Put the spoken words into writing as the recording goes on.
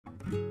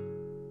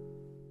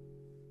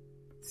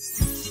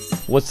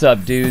What's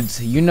up,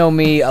 dudes? You know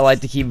me, I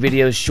like to keep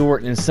videos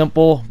short and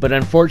simple, but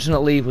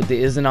unfortunately with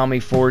the Izanami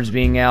Forge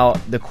being out,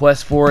 the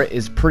quest for it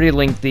is pretty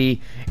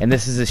lengthy, and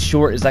this is as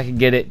short as I could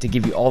get it to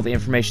give you all the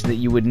information that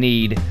you would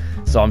need,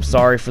 so I'm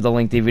sorry for the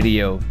lengthy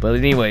video. But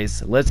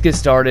anyways, let's get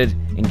started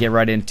and get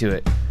right into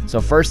it. So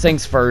first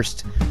things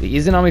first, the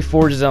Izanami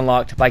Forge is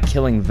unlocked by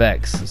killing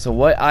Vex. So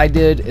what I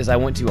did is I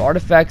went to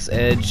Artifacts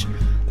Edge,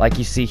 like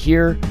you see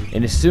here,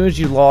 and as soon as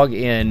you log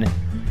in,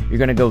 you're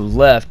going to go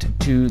left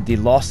to the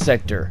Lost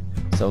Sector.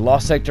 So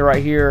Lost Sector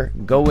right here,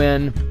 go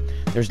in,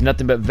 there's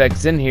nothing but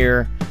Vex in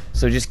here,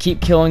 so just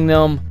keep killing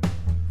them,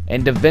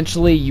 and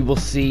eventually you will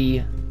see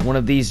one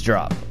of these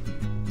drop.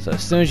 So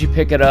as soon as you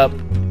pick it up,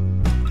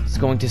 it's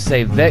going to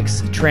say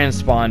Vex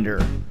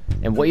Transponder,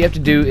 and what you have to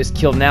do is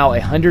kill now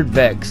 100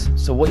 Vex.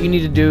 So what you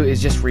need to do is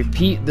just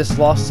repeat this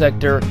Lost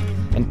Sector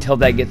until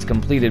that gets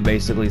completed,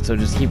 basically. So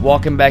just keep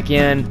walking back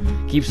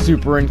in, keep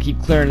supering,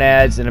 keep clearing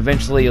ads, and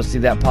eventually you'll see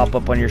that pop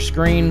up on your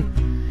screen,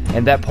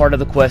 and that part of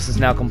the quest is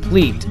now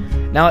complete.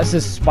 Now it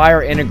says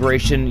Spire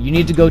Integration. You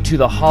need to go to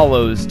the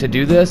Hollows to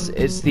do this.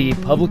 It's the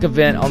public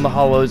event on the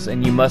Hollows,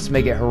 and you must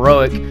make it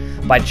heroic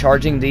by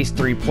charging these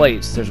 3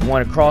 plates. There's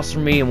one across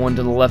from me and one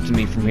to the left of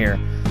me from here.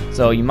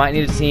 So you might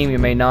need a team, you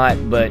may not,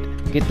 but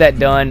get that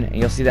done and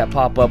you'll see that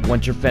pop up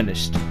once you're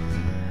finished.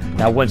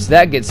 Now once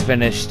that gets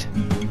finished,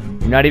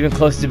 you're not even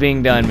close to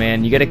being done,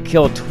 man. You gotta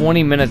kill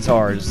 20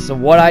 Minotaurs. So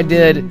what I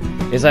did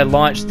is I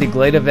launched the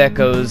Glade of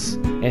Echoes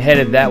and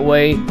headed that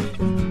way.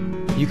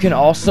 You can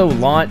also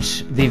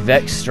launch the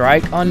Vex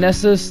Strike on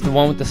Nessus, the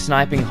one with the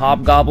sniping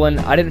hobgoblin.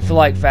 I didn't feel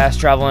like fast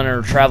traveling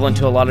or traveling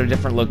to a lot of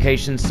different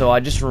locations, so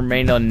I just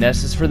remained on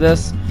Nessus for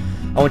this.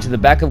 I went to the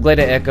back of Glade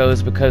of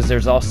Echoes because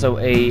there's also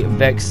a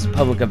Vex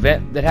public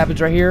event that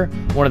happens right here,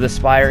 one of the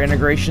Spire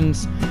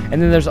integrations.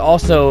 And then there's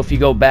also, if you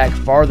go back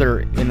farther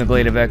in the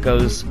Glade of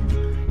Echoes,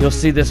 you'll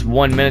see this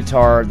one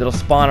Minotaur that'll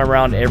spawn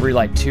around every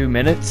like 2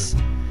 minutes.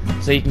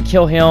 So you can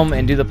kill him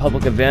and do the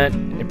public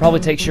event. It probably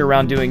takes you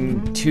around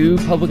doing 2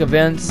 public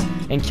events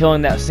and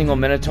killing that single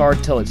Minotaur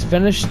till it's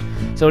finished.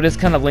 So it is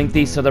kind of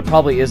lengthy, so there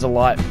probably is a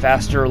lot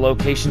faster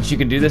locations you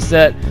can do this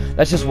at.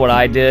 That's just what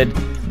I did,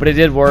 but it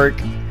did work.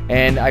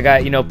 And I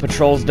got,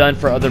 patrols done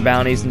for other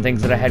bounties and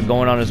things that I had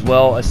going on as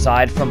well,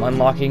 aside from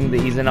unlocking the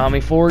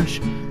Izanami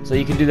Forge. So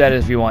you can do that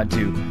if you want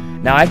to.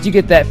 Now after you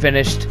get that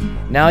finished,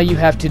 now you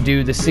have to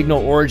do the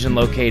Signal Origin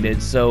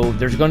located. So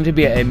there's going to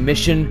be a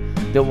mission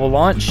that will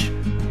launch.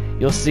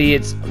 You'll see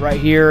it's right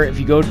here. If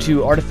you go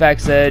to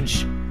Artifacts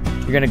Edge,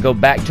 you're going to go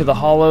back to the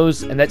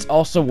Hollows, and that's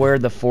also where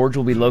the Forge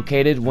will be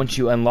located once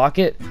you unlock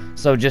it.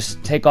 So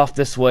just take off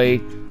this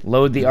way,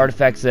 load the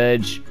Artifacts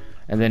Edge,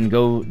 and then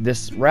go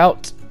this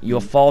route.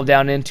 You'll fall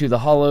down into the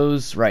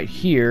Hollows right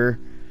here,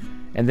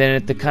 and then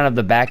at the kind of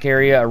the back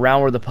area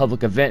around where the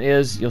public event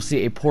is, you'll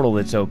see a portal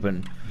that's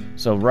open.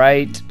 So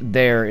right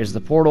there is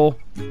the portal.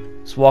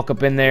 Just walk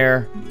up in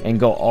there and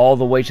go all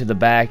the way to the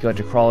back. You'll have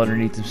to crawl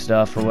underneath some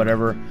stuff or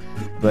whatever,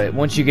 but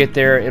once you get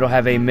there, it'll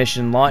have a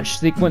mission launch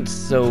sequence.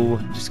 So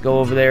just go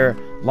over there,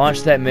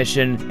 launch that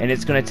mission, and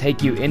it's going to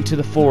take you into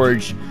the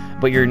Forge,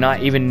 but you're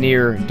not even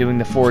near doing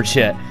the Forge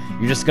yet.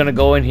 You're just going to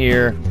go in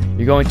here,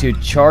 you're going to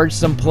charge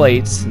some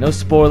plates, no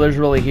spoilers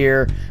really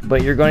here,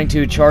 but you're going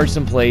to charge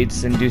some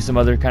plates and do some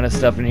other kind of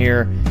stuff in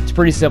here. It's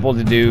pretty simple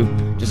to do,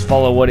 just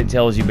follow what it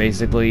tells you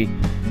basically.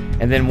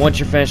 And then once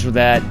you're finished with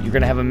that, you're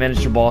going to have a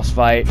miniature boss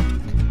fight,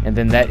 and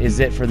then that is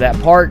it for that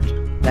part.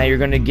 Now you're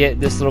going to get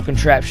this little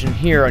contraption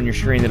here on your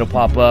screen that'll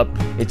pop up.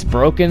 It's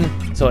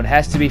broken, so it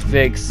has to be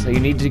fixed, so you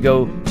need to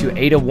go to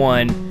Ada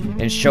 1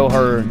 and show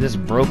her this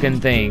broken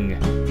thing.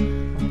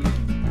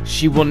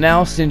 She will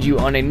now send you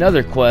on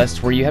another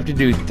quest where you have to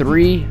do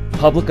 3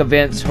 public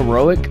events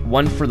heroic,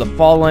 one for the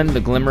Fallen, the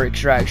Glimmer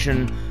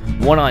Extraction,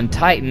 one on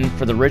Titan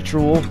for the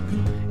Ritual,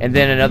 and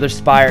then another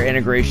Spire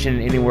integration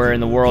anywhere in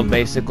the world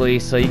basically.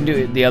 So you can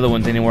do the other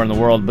ones anywhere in the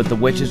world, but the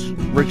Witch's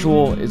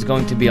Ritual is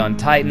going to be on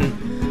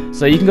Titan.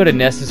 So you can go to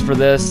Nessus for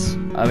this.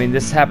 I mean,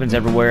 this happens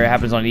everywhere. It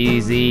happens on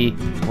EZ,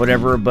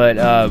 whatever, but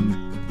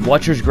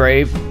Watcher's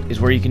Grave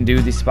is where you can do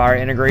the Spire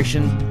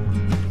integration.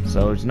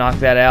 So just knock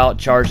that out,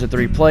 charge the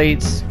 3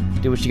 plates,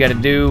 do what you got to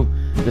do.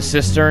 The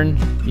Cistern,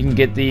 you can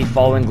get the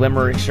Fallen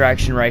Glimmer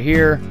Extraction right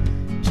here.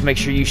 Just make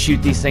sure you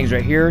shoot these things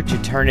right here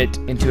to turn it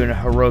into a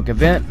heroic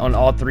event on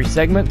all 3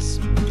 segments,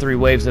 3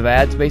 waves of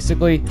ads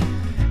basically.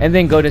 And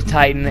then go to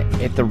Titan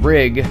at the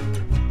rig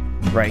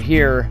right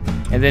here,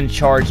 and then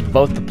charge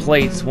both the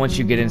plates once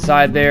you get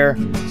inside there.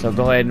 So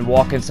go ahead and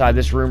walk inside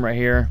this room right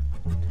here,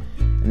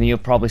 and then you'll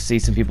probably see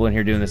some people in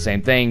here doing the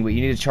same thing, but you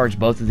need to charge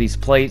both of these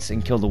plates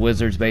and kill the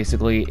wizards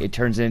basically. It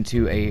turns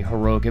into a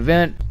heroic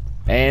event,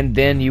 and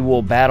then you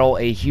will battle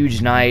a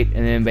huge knight,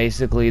 and then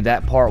basically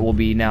that part will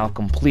be now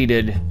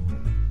completed.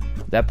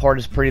 That part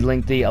is pretty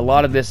lengthy. A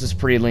lot of this is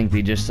pretty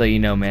lengthy, just so you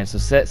know, man. So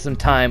set some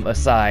time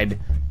aside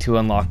to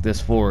unlock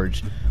this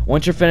Forge.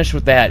 Once you're finished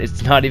with that,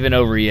 it's not even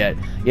over yet.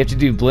 You have to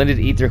do Blended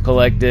Ether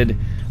Collected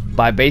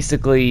by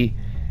basically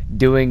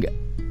doing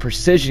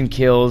precision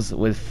kills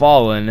with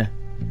Fallen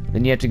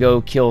Then you have to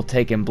go kill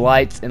taken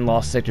blights and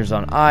lost sectors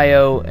on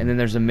Io, and then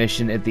there's a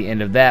mission at the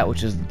end of that,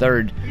 which is the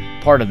third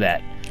part of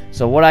that.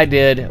 So what I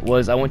did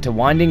was I went to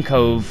Winding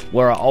Cove,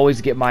 where I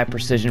always get my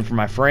precision for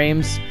my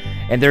frames,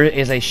 and there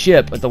is a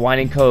ship at the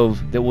Winding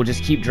Cove that will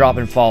just keep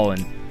dropping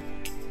falling.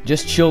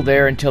 Just chill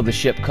there until the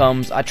ship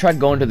comes. I tried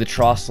going to the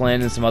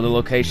Trossland and some other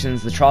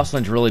locations. The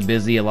Trossland's really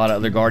busy, a lot of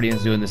other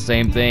Guardians doing the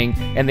same thing,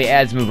 and the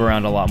ads move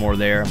around a lot more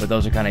there, but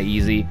those are kind of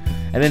easy.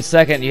 And then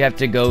second, you have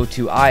to go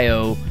to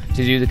Io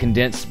to do the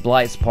condensed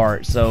blights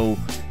part. So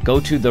go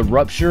to the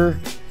Rupture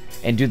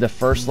and do the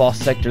first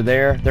lost sector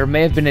there. There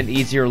may have been an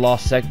easier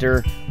lost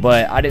sector,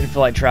 but I didn't feel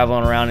like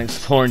traveling around and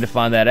exploring to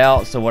find that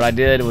out. So what I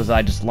did was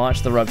I just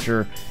launched the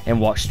Rupture and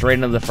walked straight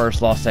into the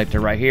first lost sector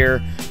right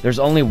here. There's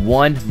only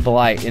one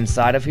blight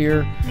inside of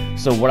here.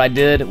 So what I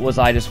did was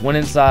I just went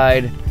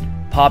inside,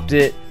 popped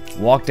it,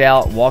 walked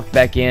out, walked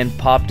back in,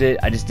 popped it.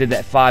 I just did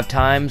that 5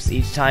 times.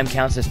 Each time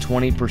counts as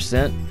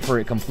 20% for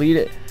it complete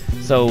it.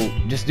 So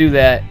just do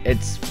that.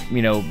 It's,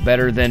 you know,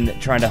 better than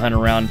trying to hunt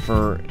around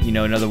for, you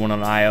know, another one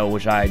on Io,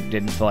 which I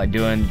didn't feel like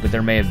doing, but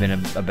there may have been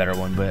a better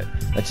one, but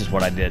that's just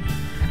what I did.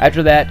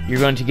 After that, you're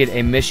going to get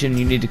a mission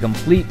you need to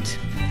complete,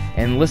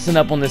 and listen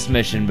up on this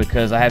mission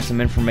because I have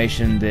some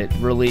information that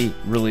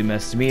really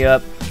messed me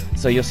up.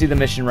 So you'll see the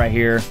mission right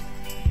here.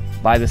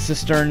 Buy the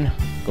cistern,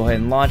 go ahead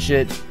and launch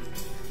it.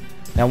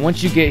 Now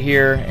once you get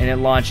here and it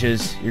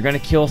launches, you're going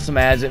to kill some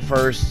ads at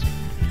first,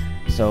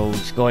 so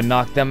just go ahead and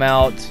knock them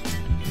out.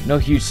 No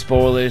huge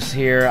spoilers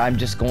here, I'm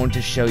just going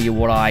to show you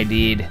what I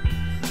did.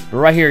 But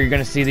right here, you're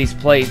going to see these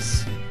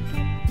plates.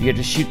 You get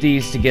to shoot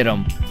these to get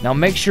them. Now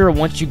make sure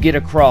once you get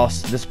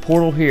across this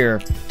portal here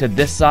to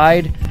this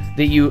side,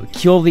 that you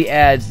kill the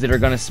ads that are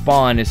going to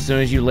spawn as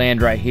soon as you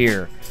land right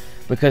here.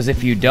 Because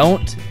if you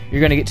don't, you're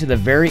going to get to the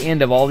very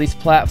end of all these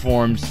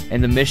platforms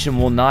and the mission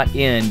will not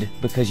end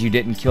because you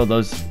didn't kill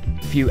those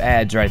few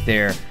ads right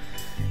there.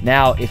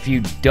 Now, if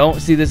you don't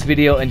see this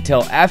video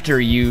until after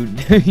you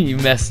you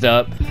messed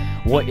up,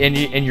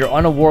 and you're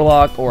on a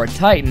Warlock or a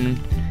Titan,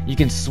 you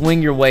can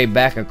swing your way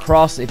back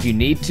across if you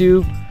need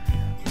to,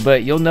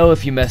 but you'll know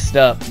if you messed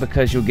up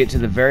because you'll get to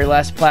the very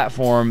last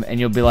platform and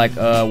you'll be like,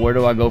 where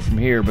do I go from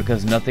here?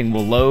 Because nothing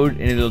will load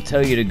and it'll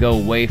tell you to go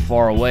way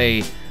far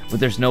away,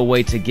 but there's no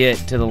way to get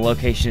to the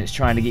location it's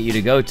trying to get you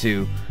to go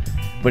to.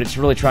 But it's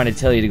really trying to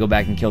tell you to go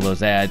back and kill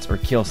those ads or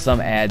kill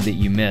some ad that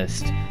you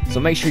missed.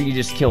 So make sure you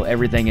just kill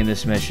everything in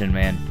this mission,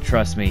 man.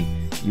 Trust me,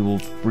 you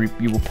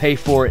will pay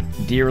for it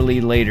dearly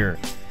later.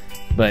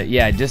 But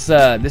yeah, just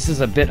this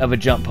is a bit of a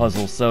jump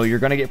puzzle, so you're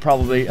gonna get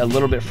probably a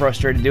little bit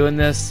frustrated doing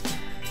this.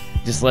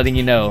 Just letting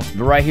you know.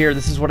 But right here,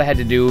 this is what I had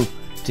to do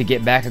to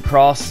get back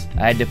across.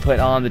 I had to put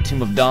on the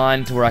Tomb of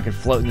Dawn to where I could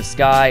float in the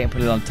sky and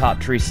put it on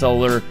Top Tree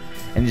Solar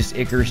and just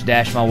Icarus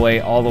dash my way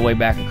all the way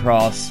back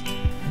across,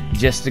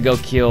 just to go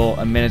kill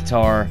a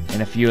Minotaur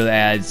and a few of the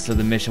ads so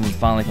the mission would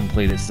finally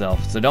complete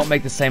itself. So don't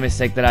make the same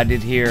mistake that I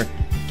did here.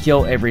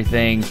 Kill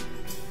everything.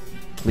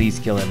 Please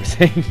kill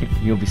everything.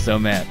 You'll be so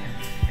mad.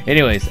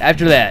 Anyways,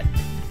 after that,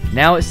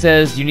 now it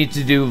says you need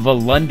to do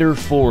Volunder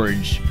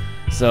Forge.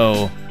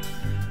 So,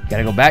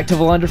 gotta go back to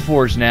Volunder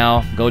Forge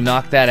now. Go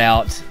knock that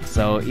out.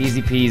 So,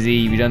 easy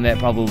peasy. You've done that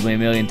probably a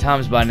million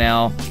times by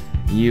now.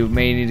 You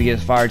may need to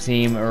get a fire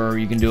team, or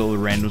you can do it with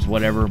randoms,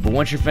 whatever. But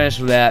once you're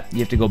finished with that, you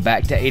have to go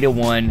back to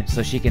 801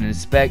 so she can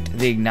inspect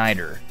the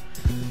igniter.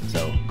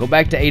 So, go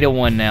back to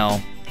 801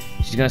 now.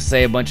 She's going to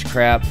say a bunch of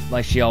crap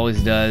like she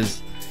always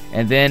does.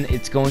 And then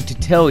it's going to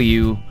tell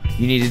you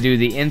you need to do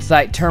the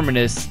Insight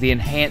Terminus, the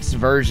enhanced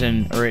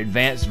version, or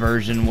advanced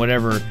version,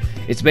 whatever.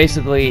 It's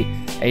basically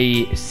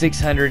a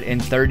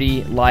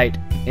 630 light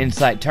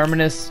Insight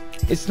Terminus.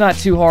 It's not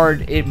too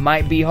hard. It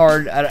might be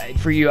hard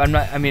for you. I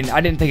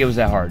didn't think it was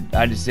that hard.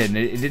 I just didn't.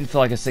 It didn't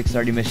feel like a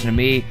 630 mission to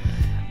me.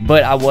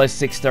 But I was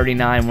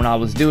 639 when I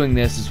was doing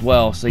this as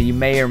well. So you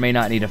may or may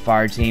not need a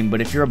fire team. But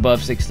if you're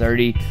above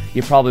 630,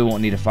 you probably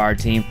won't need a fire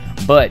team.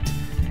 But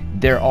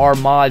there are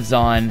mods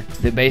on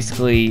that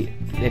basically,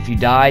 if you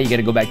die, you got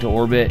to go back to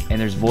orbit. And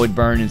there's Void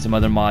Burn and some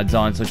other mods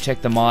on. So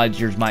check the mods.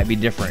 Yours might be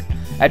different.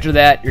 After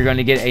that, you're going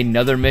to get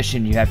another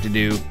mission you have to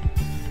do.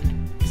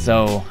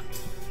 So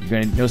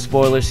no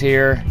spoilers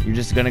here. You're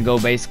just gonna go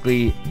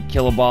basically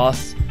kill a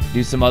boss,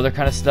 do some other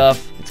kind of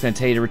stuff. It's gonna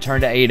tell you to return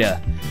to Ada.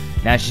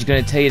 Now she's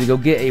gonna tell you to go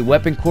get a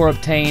weapon core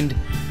obtained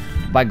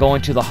by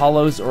going to the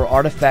Hollows or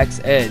Artifact's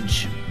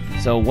Edge.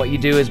 So what you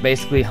do is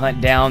basically hunt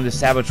down the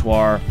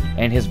Saboteur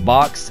and his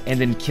box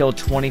and then kill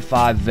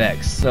 25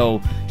 Vex.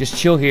 So just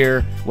chill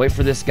here, wait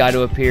for this guy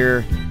to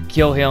appear,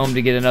 kill him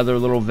to get another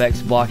little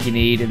Vex block you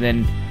need, and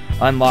then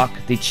unlock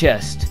the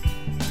chest.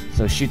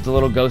 So shoot the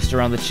little ghost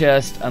around the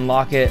chest,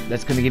 unlock it,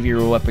 that's going to give you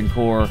your weapon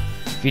core.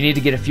 If you need to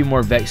get a few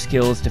more Vex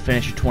kills to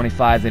finish your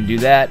 25, then do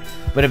that.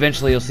 But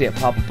eventually you'll see it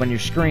pop up on your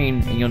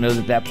screen, and you'll know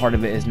that that part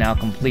of it is now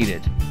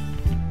completed.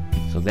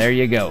 So there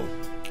you go.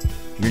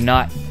 You're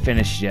not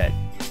finished yet.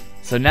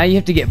 So now you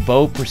have to get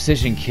bow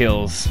precision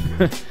kills.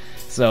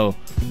 So,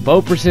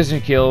 bow precision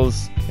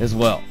kills as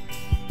well.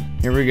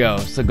 Here we go.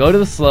 So go to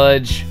the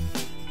sludge.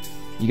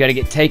 You got to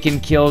get taken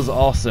kills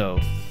also.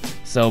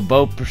 So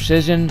bow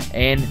precision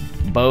and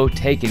bow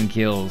taken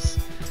kills.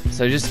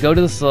 So just go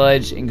to the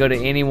sludge and go to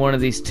any one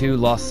of these 2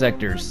 lost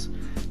sectors.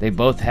 They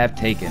both have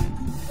taken.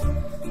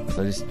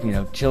 So just, you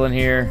know, chilling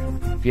here.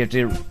 If you have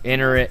to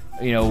enter it,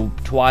 you know,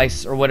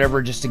 twice or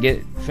whatever just to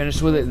get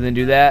finished with it, then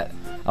do that.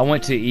 I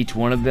went to each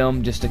one of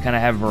them just to kind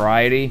of have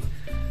variety.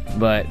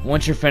 But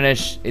once you're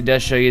finished, it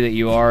does show you that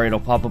you are. It'll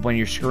pop up on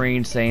your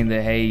screen saying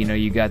that, hey, you know,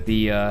 you got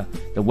the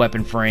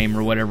weapon frame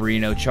or whatever, you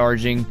know,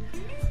 charging.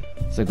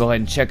 So go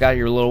ahead and check out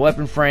your little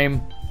weapon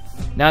frame.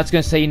 Now it's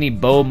going to say you need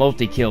bow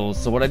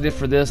multi-kills. So what I did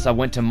for this, I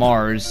went to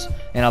Mars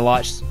and I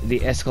launched the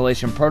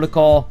escalation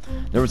protocol.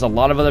 There was a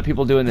lot of other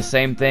people doing the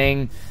same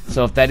thing.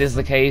 So if that is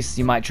the case,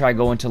 you might try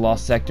going to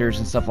lost sectors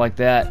and stuff like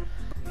that.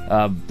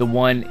 The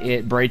one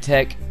at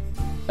Braytech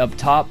up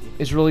top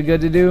is really good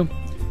to do,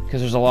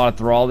 because there's a lot of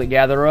thrall that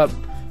gather up.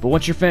 But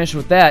once you're finished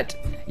with that,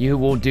 you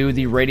will do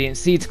the radiant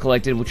seeds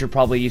collected, which you're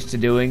probably used to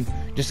doing.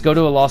 Just go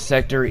to a lost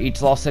sector.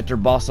 Each lost sector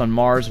boss on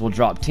Mars will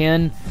drop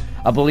 10.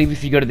 I believe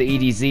if you go to the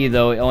EDZ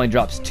though, it only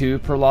drops 2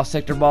 per lost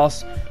sector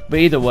boss. But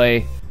either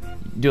way,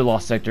 do a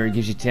lost sector, it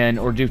gives you 10,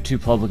 or do 2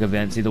 public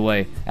events, either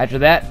way. After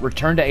that,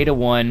 return to Ada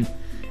 1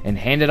 and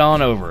hand it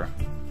on over.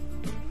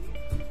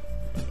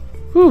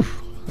 Whew,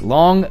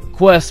 long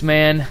quest,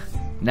 man.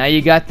 Now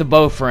you got the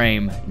bow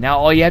frame. Now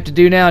all you have to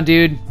do now,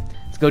 dude,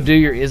 is go do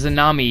your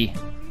Izanami,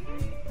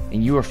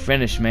 and you are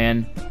finished,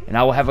 man. And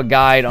I will have a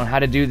guide on how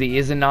to do the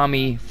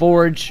Izanami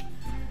forge,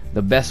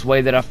 the best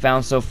way that I've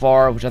found so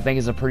far, which I think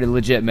is a pretty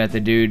legit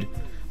method, dude.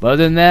 But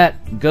other than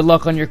that, good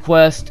luck on your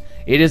quest.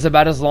 It is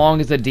about as long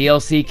as the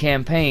DLC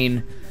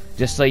campaign,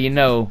 just so you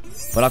know.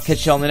 But I'll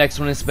catch you on the next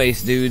one in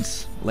space,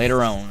 dudes.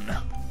 Later on.